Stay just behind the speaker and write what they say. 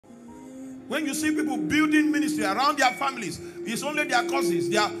When you see people building ministry around their families, it's only their cousins,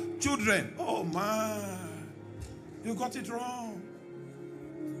 their children. Oh man, you got it wrong.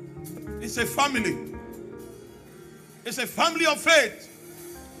 It's a family. It's a family of faith.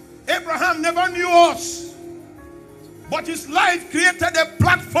 Abraham never knew us, but his life created a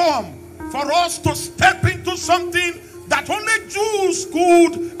platform for us to step into something that only Jews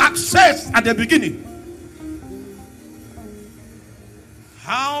could access at the beginning.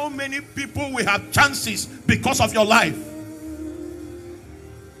 How many people will have chances because of your life?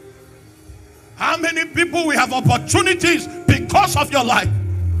 How many people will have opportunities because of your life?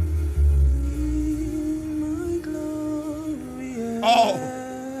 Oh,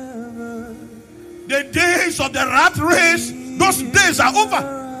 the days of the rat race, those days are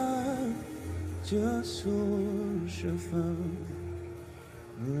over.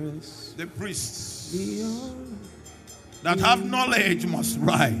 The priests that have knowledge must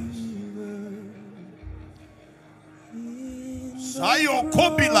rise. Sayo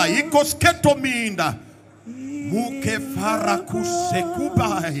kobila ikosketo minda muke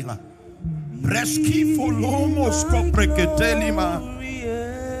farakusekubaila breski folomos kopreketelima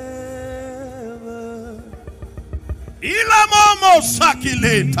ilamomo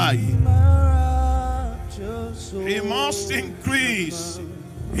sakiletai. He must increase.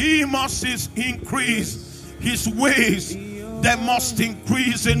 He must increase his ways. They must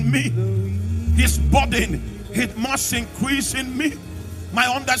increase in me. His burden, it must increase in me. My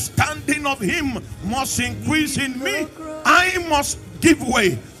understanding of him must increase in me. I must give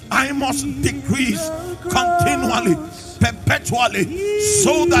way. I must decrease continually, perpetually,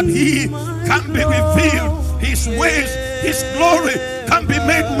 so that he can be revealed. His ways, his glory can be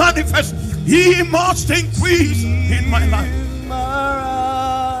made manifest. He must increase in my life.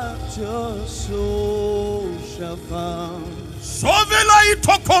 Sovela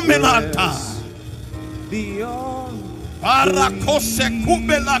itoko melanta. Parakose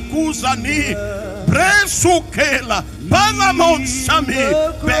kubela kuzani. Presukela. Palamon sami.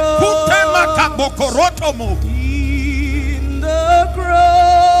 Bekute makabokorotomo. In the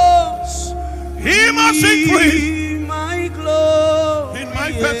cross. He must increase. In my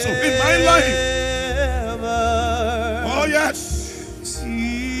vessel, in my life. Oh yes.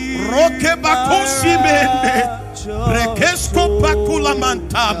 Roke bakusi mende. Rekesko bakula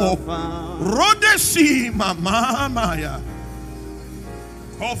mantamo. Rodesi mama maya.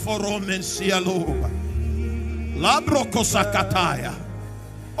 Koforo mensialoba. Labro kosakataya.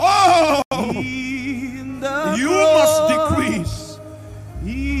 Oh, you must decrease.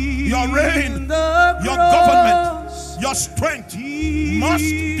 Your reign, your government, your strength must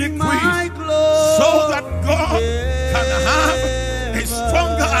decrease so that God can have a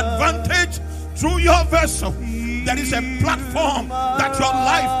stronger advantage through your vessel. There is a platform that your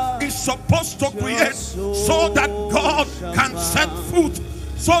life is supposed to create so that God can set foot,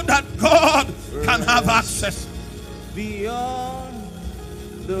 so that God can have access. Beyond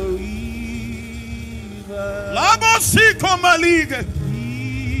the river,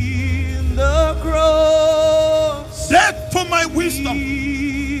 in the cross, death to my wisdom,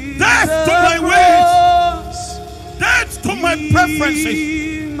 death to my ways, death to my preferences.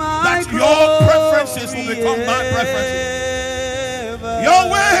 That your preferences will become my preferences. Your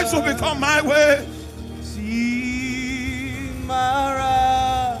ways will become my ways.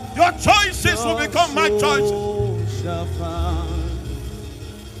 Your choices will become my choices.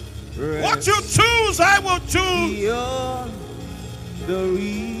 What you choose, I will choose.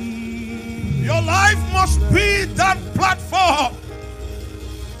 Your life must be that platform.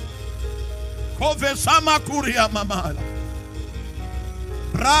 Kovesama kuria mamala.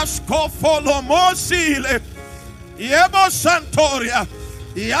 Rasko folomosile. Yebo santoria.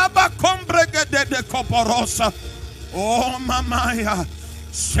 Yaba combrege de coporosa. Oh mamaya.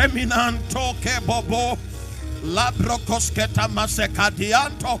 Seminanto kebobo. Labrokosketa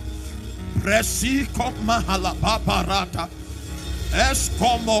masekadianto. Presiko mahala babarata.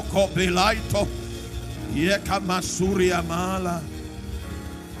 Escomo cobilaito. Yeka masuria mala.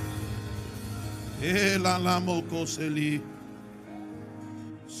 Ela lamoko seli.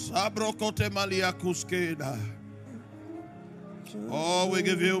 Sabrokote malia kuskeda. Oh, we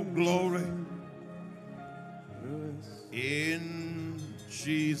give you glory. In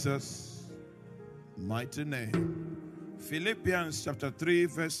Jesus' mighty name. Philippians chapter 3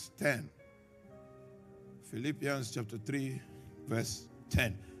 verse 10. Philippians chapter 3 verse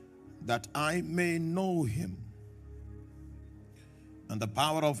 10. That I may know him and the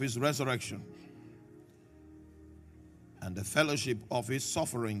power of his resurrection and the fellowship of his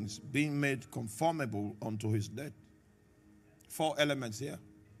sufferings, being made conformable unto his death. 4 elements here.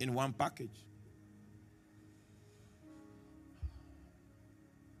 in one package.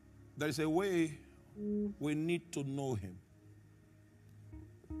 There is a way we need to know him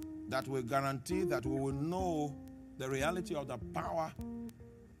that will guarantee that we will know the reality of the power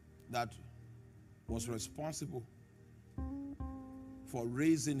that was responsible for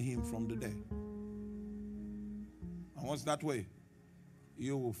raising him from the dead. And what's that way?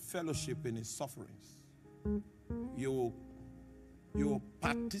 You will fellowship in his sufferings. You will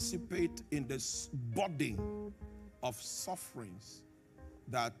participate in this burden of sufferings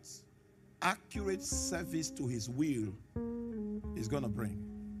that accurate service to his will is going to bring.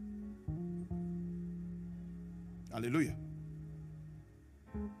 Hallelujah.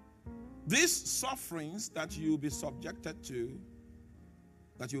 These sufferings that you'll be subjected to,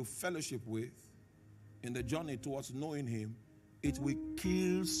 that you fellowship with in the journey towards knowing him, it will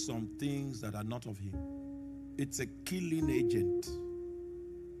kill some things that are not of him. It's a killing agent.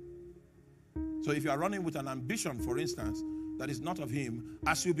 So if you are running with an ambition, for instance, that is not of him,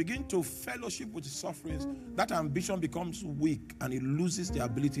 as you begin to fellowship with his sufferings, that ambition becomes weak and it loses the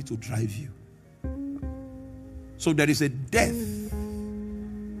ability to drive you. So there is a death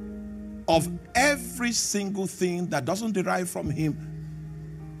of every single thing that doesn't derive from him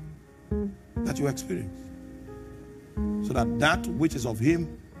that you experience. So that that which is of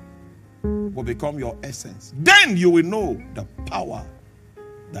him will become your essence. Then you will know the power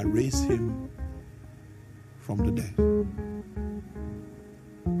that raised him from the dead.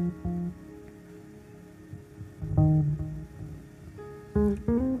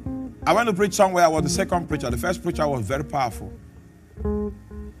 I went to preach somewhere. I was the second preacher. The first preacher was very powerful.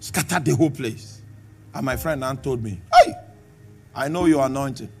 Scattered the whole place. And my friend Nan told me, hey, I know you're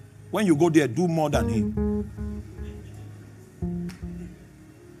anointed. When you go there, do more than him.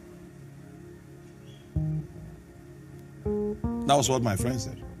 That was what my friend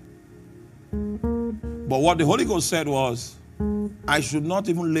said. But what the Holy Ghost said was, I should not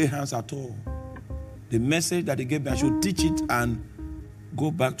even lay hands at all. The message that he gave me, I should teach it and go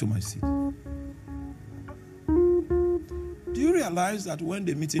back to my seat. Do you realize that when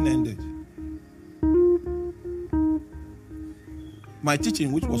the meeting ended, my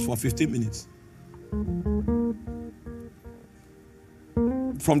teaching, which was for 15 minutes,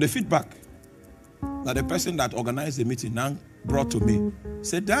 from the feedback that the person that organized the meeting now brought to me,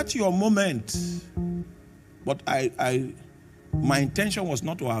 said, that's your moment. But my intention was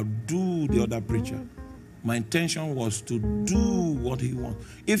not to outdo the other preacher. My intention was to do what he wants.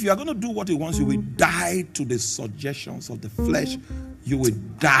 If you are going to do what he wants, you will die to the suggestions of the flesh. You will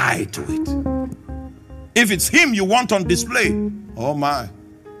die to it. If it's him you want on display, oh my,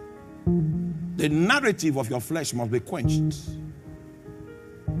 the narrative of your flesh must be quenched.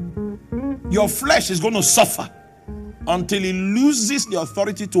 Your flesh is going to suffer until it loses the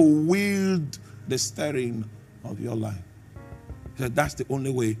authority to wield the steering of your life. So that's the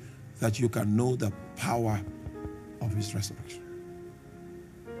only way that you can know the power of his resurrection.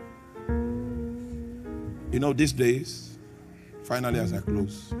 You know, these days, finally as I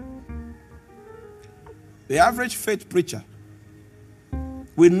close, the average faith preacher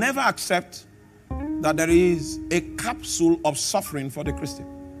will never accept that there is a capsule of suffering for the Christian.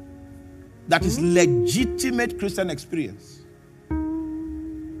 That is legitimate Christian experience.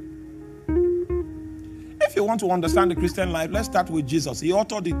 If you want to understand the Christian life, let's start with Jesus. He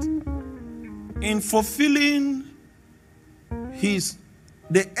authored it. In fulfilling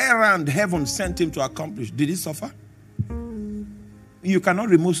the errand heaven sent him to accomplish, did he suffer? You cannot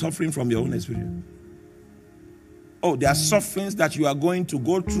remove suffering from your own experience. Oh, there are sufferings that you are going to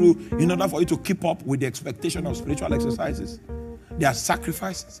go through in order for you to keep up with the expectation of spiritual exercises. There are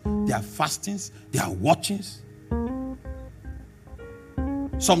sacrifices, there are fastings, there are watchings.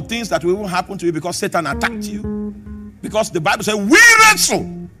 Some things that will even happen to you because Satan attacked you. Because the Bible says, we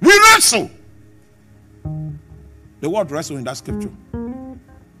wrestle. The word wrestle in that scripture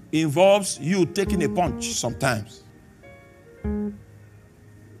involves you taking a punch sometimes.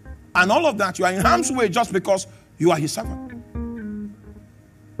 And all of that, you are in harm's way just because you are his servant.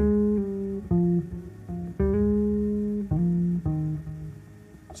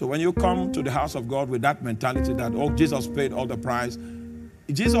 So when you come to the house of God with that mentality that, oh, Jesus paid all the price,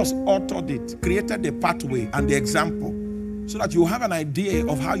 Jesus authored it, created the pathway and the example so that you have an idea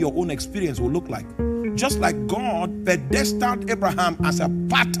of how your own experience will look like. Just like God pedestaled Abraham as a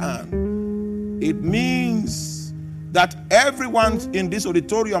pattern, it means that everyone in this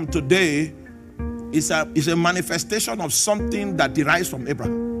auditorium today is a manifestation of something that derives from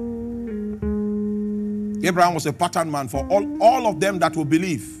Abraham. Abraham was a pattern man for all of them that will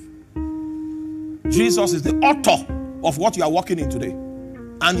believe. Jesus is the author of what you are walking in today.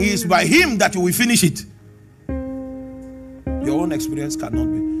 And it is by him that you will finish it. Your own experience cannot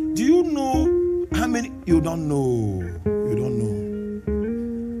be. Do you know how many? You don't know. You don't know.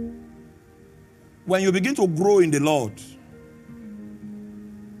 When you begin to grow in the Lord,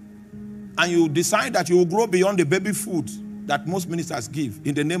 and you decide that you will grow beyond the baby food that most ministers give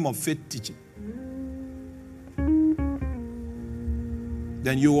in the name of faith teaching,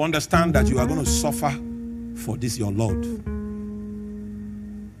 then you will understand that you are going to suffer for this, your Lord,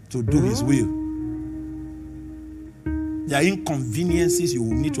 to do his will. There are inconveniences you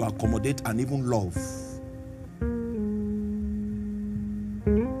will need to accommodate and even love.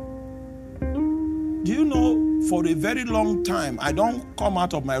 Do you know, for a very long time, I don't come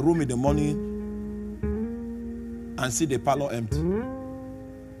out of my room in the morning and see the parlor empty.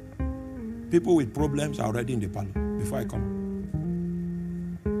 People with problems are already in the parlor before I come.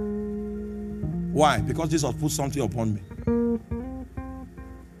 Why? Because Jesus put something upon me.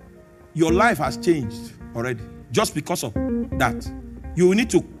 Your life has changed already just because of that. You need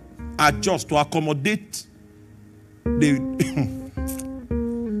to adjust to accommodate the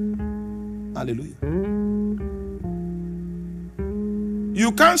hallelujah.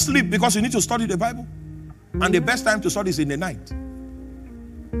 You can't sleep because you need to study the Bible. And the best time to study is in the night.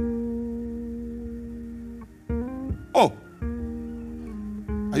 Oh,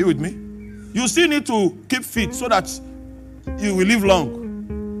 are you with me? You still need to keep fit so that you will live long.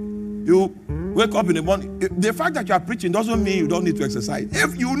 You wake up in the morning. The fact that you are preaching doesn't mean you don't need to exercise.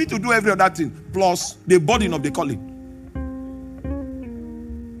 If you need to do every other thing, plus the burden of the calling.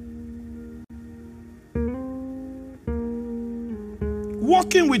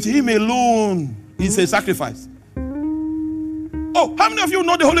 Walking with him alone is a sacrifice. Oh, how many of you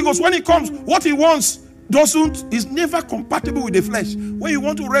know the Holy Ghost? When he comes, what he wants is never compatible with the flesh. When you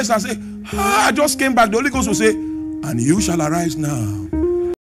want to rest and say, I just came back, the Holy Ghost will say, and you shall arise now.